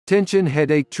Tension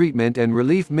headache treatment and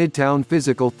relief. Midtown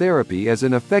physical therapy is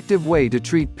an effective way to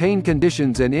treat pain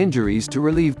conditions and injuries to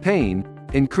relieve pain,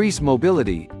 increase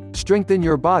mobility, strengthen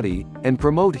your body, and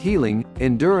promote healing,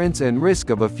 endurance and risk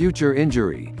of a future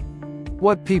injury.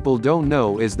 What people don't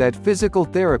know is that physical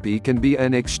therapy can be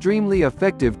an extremely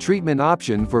effective treatment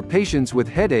option for patients with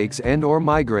headaches and/or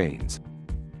migraines.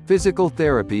 Physical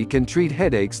therapy can treat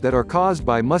headaches that are caused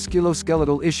by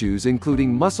musculoskeletal issues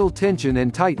including muscle tension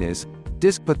and tightness,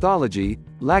 disc pathology,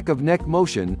 lack of neck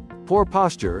motion, poor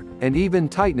posture, and even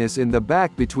tightness in the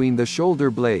back between the shoulder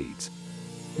blades.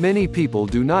 Many people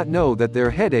do not know that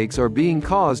their headaches are being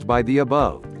caused by the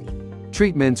above.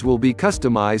 Treatments will be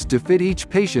customized to fit each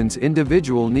patient's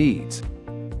individual needs.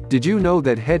 Did you know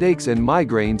that headaches and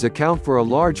migraines account for a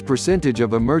large percentage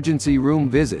of emergency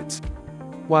room visits?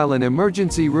 While an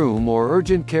emergency room or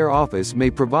urgent care office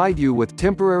may provide you with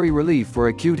temporary relief for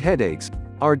acute headaches,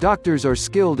 our doctors are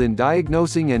skilled in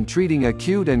diagnosing and treating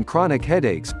acute and chronic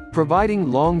headaches,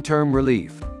 providing long-term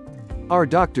relief. Our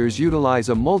doctors utilize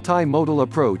a multimodal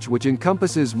approach which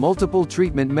encompasses multiple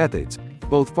treatment methods,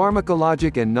 both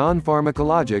pharmacologic and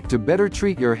non-pharmacologic, to better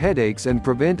treat your headaches and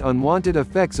prevent unwanted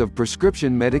effects of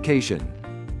prescription medication.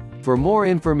 For more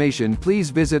information, please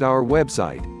visit our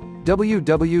website,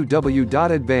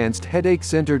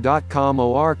 www.advancedheadachecenter.com,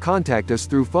 or contact us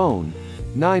through phone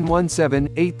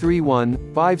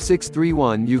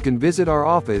 917-831-5631. You can visit our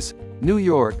office, New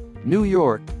York,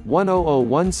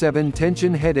 10017.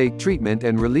 Tension headache treatment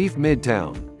and relief,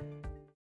 Midtown.